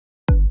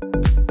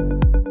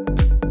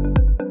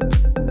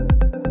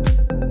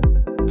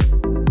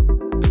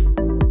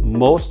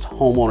Most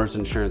homeowners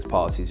insurance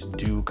policies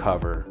do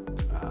cover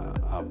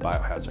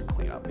biohazard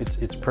cleanup.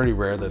 It's pretty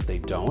rare that they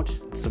don't.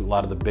 A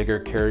lot of the bigger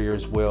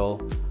carriers will.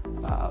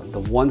 The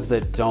ones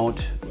that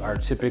don't are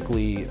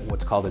typically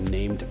what's called a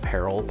named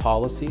peril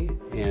policy,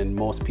 and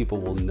most people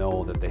will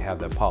know that they have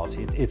that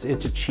policy. It's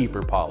a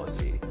cheaper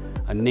policy.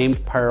 A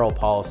named peril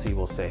policy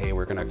will say, hey,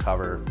 we're going to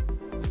cover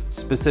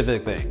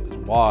specific things: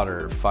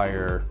 water,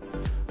 fire,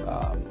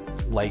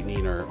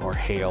 lightning, or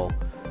hail.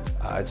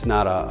 It's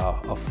not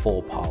a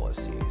full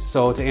policy.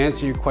 So to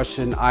answer your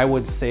question, I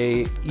would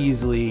say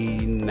easily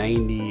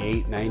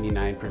 98,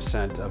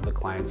 99% of the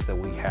clients that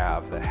we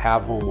have that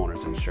have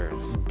homeowners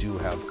insurance do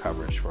have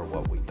coverage for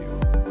what we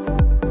do.